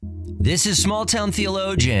This is Small Town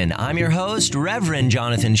Theologian. I'm your host, Reverend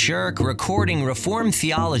Jonathan Shirk, recording Reformed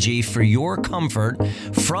theology for your comfort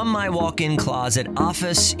from my walk-in closet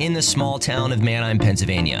office in the small town of Manheim,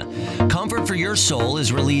 Pennsylvania. Comfort for Your Soul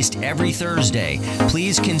is released every Thursday.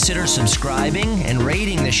 Please consider subscribing and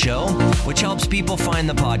rating the show, which helps people find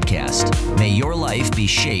the podcast. May your life be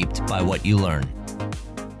shaped by what you learn.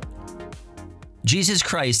 Jesus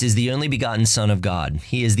Christ is the only begotten Son of God.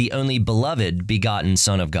 He is the only beloved begotten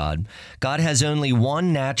Son of God. God has only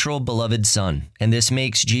one natural beloved Son, and this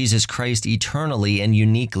makes Jesus Christ eternally and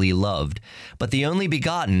uniquely loved. But the only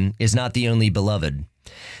begotten is not the only beloved.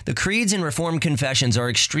 The creeds and Reformed confessions are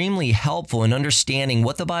extremely helpful in understanding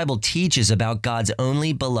what the Bible teaches about God's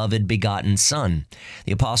only beloved begotten Son.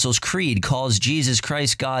 The Apostles' Creed calls Jesus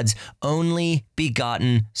Christ God's only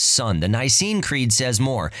begotten Son. The Nicene Creed says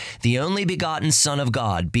more: the only begotten Son of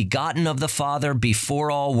God, begotten of the Father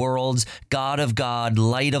before all worlds, God of God,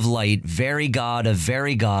 light of light, very God of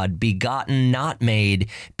very God, begotten, not made,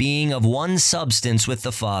 being of one substance with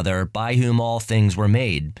the Father, by whom all things were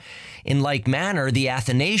made. In like manner, the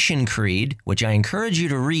Athanasian Creed, which I encourage you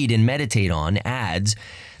to read and meditate on, adds,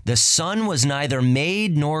 the Son was neither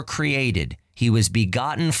made nor created. He was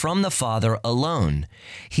begotten from the Father alone.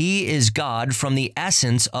 He is God from the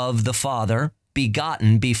essence of the Father,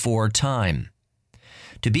 begotten before time.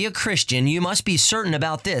 To be a Christian, you must be certain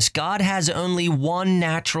about this: God has only one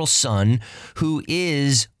natural Son who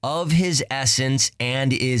is of his essence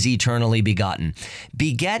and is eternally begotten.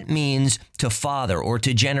 Beget means to father or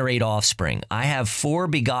to generate offspring. I have 4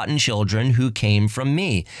 begotten children who came from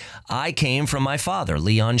me. I came from my father,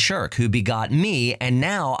 Leon Shirk, who begot me, and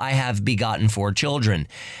now I have begotten 4 children.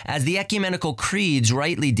 As the ecumenical creeds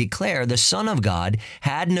rightly declare, the Son of God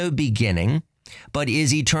had no beginning, but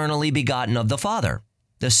is eternally begotten of the Father.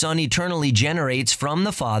 The Son eternally generates from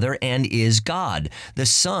the Father and is God. The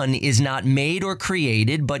Son is not made or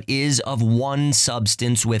created, but is of one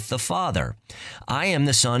substance with the Father. I am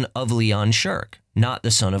the son of Leon Shirk, not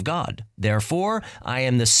the Son of God. Therefore, I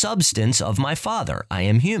am the substance of my Father. I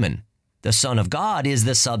am human. The Son of God is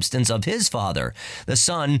the substance of his Father. The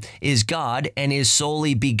Son is God and is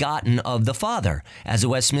solely begotten of the Father. As the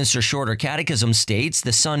Westminster Shorter Catechism states,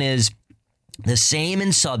 the Son is the same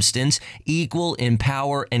in substance, equal in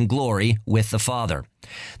power and glory with the Father.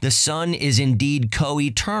 The Son is indeed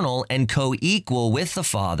co-eternal and co-equal with the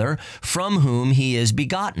Father, from whom he is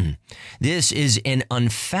begotten. This is an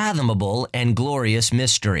unfathomable and glorious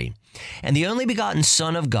mystery. And the only begotten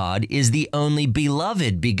Son of God is the only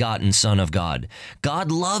beloved begotten Son of God.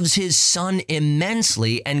 God loves his Son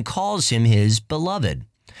immensely and calls him his beloved.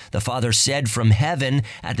 The Father said from heaven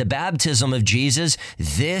at the baptism of Jesus,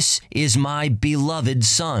 "This is my beloved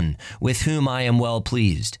Son, with whom I am well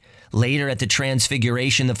pleased." Later at the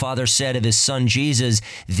Transfiguration, the Father said of his Son Jesus,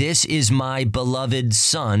 "This is my beloved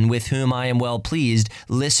Son, with whom I am well pleased.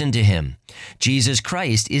 Listen to him." Jesus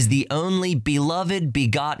Christ is the only beloved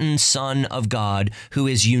begotten Son of God who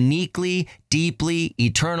is uniquely, deeply,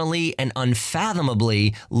 eternally, and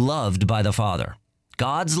unfathomably loved by the Father.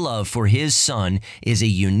 God's love for his Son is a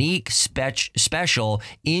unique, special,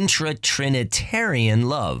 intra-Trinitarian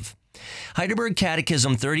love. Heidelberg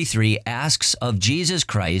Catechism 33 asks of Jesus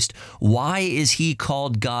Christ, why is he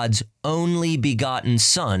called God's only begotten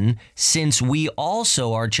Son, since we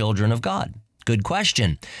also are children of God? Good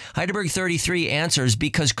question. Heidelberg 33 answers,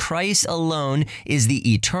 because Christ alone is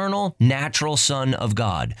the eternal, natural Son of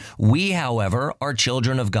God. We, however, are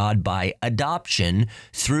children of God by adoption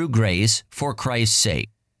through grace for Christ's sake.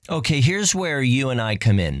 Okay, here's where you and I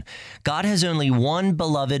come in. God has only one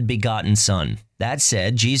beloved begotten Son. That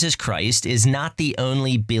said, Jesus Christ is not the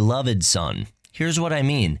only beloved Son. Here's what I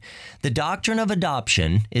mean. The doctrine of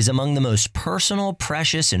adoption is among the most personal,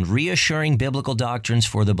 precious, and reassuring biblical doctrines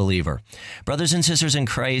for the believer. Brothers and sisters in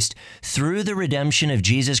Christ, through the redemption of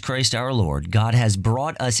Jesus Christ our Lord, God has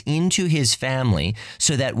brought us into his family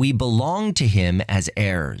so that we belong to him as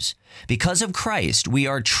heirs. Because of Christ, we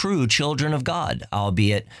are true children of God,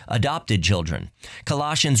 albeit adopted children.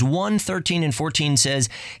 Colossians 1:13 and 14 says,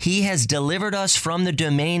 "He has delivered us from the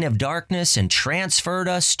domain of darkness and transferred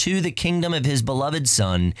us to the kingdom of his beloved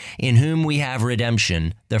Son, in whom we have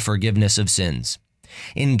redemption, the forgiveness of sins."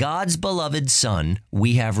 In God's beloved Son,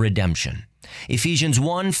 we have redemption. Ephesians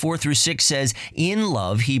 1:4-6 says, "In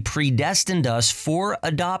love, he predestined us for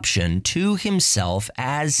adoption to himself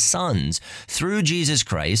as sons through Jesus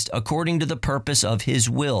Christ, according to the purpose of his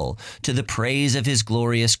will, to the praise of his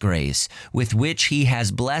glorious grace, with which he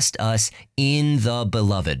has blessed us in the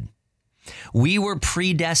beloved." We were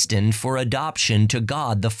predestined for adoption to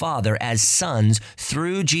God the Father as sons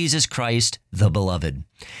through Jesus Christ, the Beloved.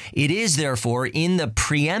 It is therefore in the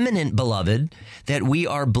preeminent Beloved that we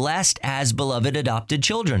are blessed as beloved adopted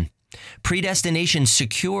children. Predestination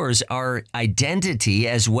secures our identity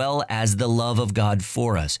as well as the love of God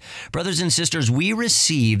for us. Brothers and sisters, we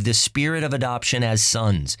receive the spirit of adoption as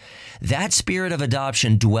sons. That spirit of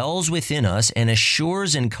adoption dwells within us and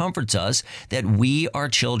assures and comforts us that we are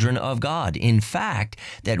children of God. In fact,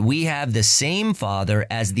 that we have the same Father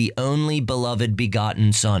as the only beloved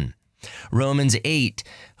begotten Son. Romans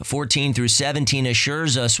 8:14 through 17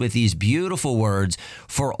 assures us with these beautiful words,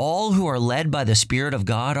 "For all who are led by the Spirit of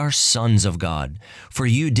God are sons of God. For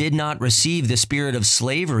you did not receive the spirit of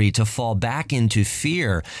slavery to fall back into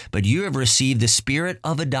fear, but you have received the spirit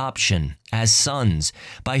of adoption as sons,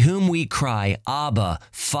 by whom we cry, Abba,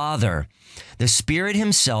 Father." The Spirit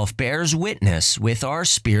himself bears witness with our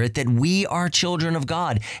spirit that we are children of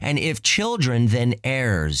God, and if children, then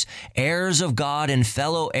heirs, heirs of God and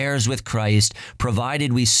fellow heirs with Christ,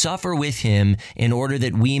 provided we suffer with him in order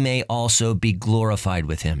that we may also be glorified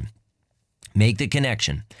with him. Make the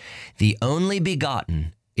connection. The only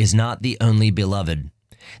begotten is not the only beloved.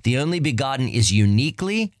 The only begotten is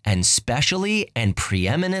uniquely and specially and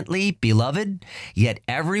preeminently beloved, yet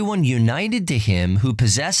everyone united to him who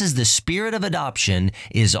possesses the spirit of adoption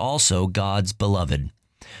is also God's beloved.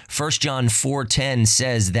 1 John 4:10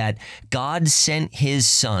 says that God sent his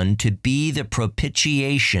Son to be the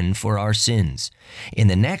propitiation for our sins. In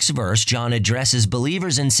the next verse, John addresses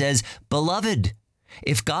believers and says, "Beloved,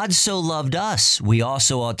 if God so loved us, we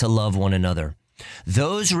also ought to love one another."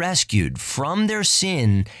 Those rescued from their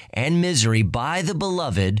sin and misery by the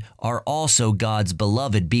beloved are also God's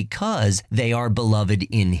beloved because they are beloved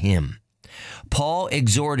in him. Paul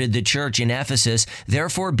exhorted the church in Ephesus,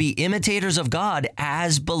 "Therefore be imitators of God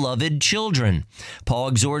as beloved children." Paul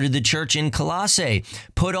exhorted the church in Colossae,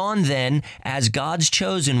 "Put on then, as God's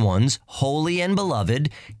chosen ones, holy and beloved,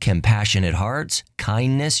 compassionate hearts,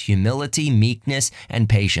 kindness, humility, meekness, and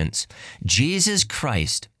patience." Jesus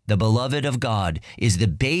Christ, the beloved of God, is the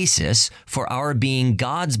basis for our being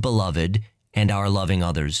God's beloved and our loving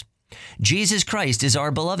others. Jesus Christ is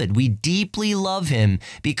our beloved. We deeply love him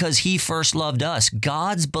because he first loved us.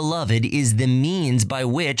 God's beloved is the means by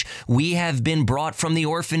which we have been brought from the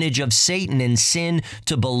orphanage of Satan and sin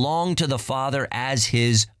to belong to the Father as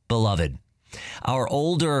his beloved. Our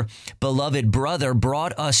older beloved brother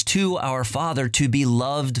brought us to our Father to be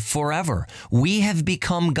loved forever. We have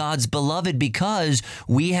become God's beloved because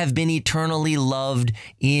we have been eternally loved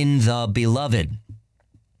in the beloved.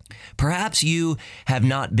 Perhaps you have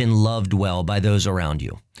not been loved well by those around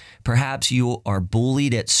you. Perhaps you are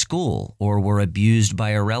bullied at school or were abused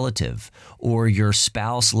by a relative, or your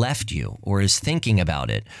spouse left you or is thinking about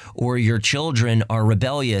it, or your children are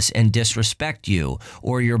rebellious and disrespect you,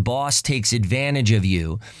 or your boss takes advantage of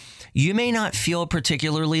you. You may not feel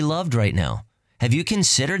particularly loved right now. Have you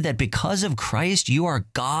considered that because of Christ, you are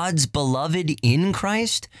God's beloved in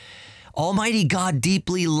Christ? Almighty God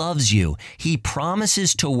deeply loves you. He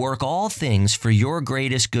promises to work all things for your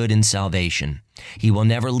greatest good and salvation. He will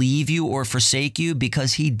never leave you or forsake you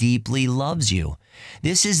because he deeply loves you.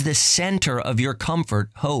 This is the center of your comfort,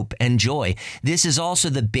 hope, and joy. This is also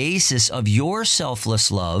the basis of your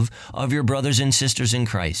selfless love of your brothers and sisters in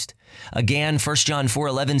Christ. Again, 1 John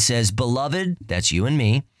 4:11 says, "Beloved," that's you and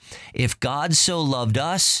me, "if God so loved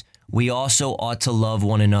us, we also ought to love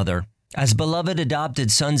one another." As beloved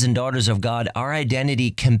adopted sons and daughters of God, our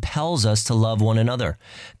identity compels us to love one another.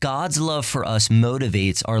 God's love for us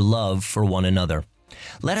motivates our love for one another.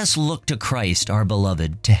 Let us look to Christ, our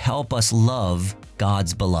beloved, to help us love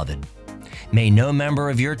God's beloved. May no member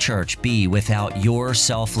of your church be without your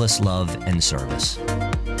selfless love and service.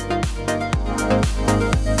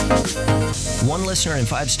 One listener and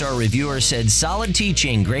 5-star reviewer said, "Solid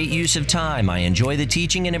teaching, great use of time. I enjoy the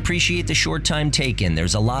teaching and appreciate the short time taken.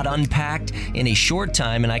 There's a lot unpacked in a short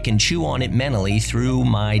time and I can chew on it mentally through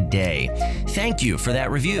my day." Thank you for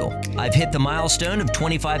that review. I've hit the milestone of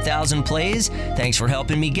 25,000 plays. Thanks for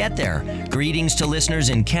helping me get there. Greetings to listeners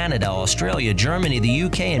in Canada, Australia, Germany, the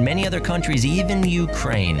UK, and many other countries, even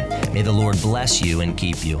Ukraine. May the Lord bless you and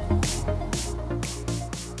keep you.